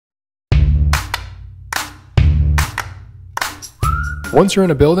Once you're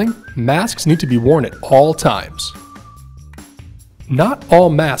in a building, masks need to be worn at all times. Not all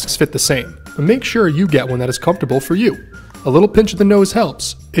masks fit the same, but make sure you get one that is comfortable for you. A little pinch of the nose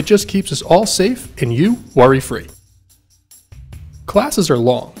helps. It just keeps us all safe and you worry-free. Classes are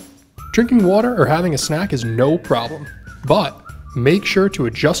long. Drinking water or having a snack is no problem, but make sure to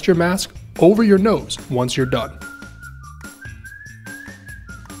adjust your mask over your nose once you're done.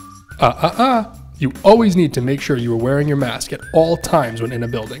 You always need to make sure you are wearing your mask at all times when in a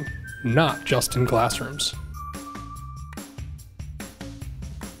building, not just in classrooms.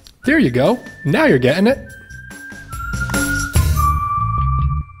 There you go. Now you're getting it.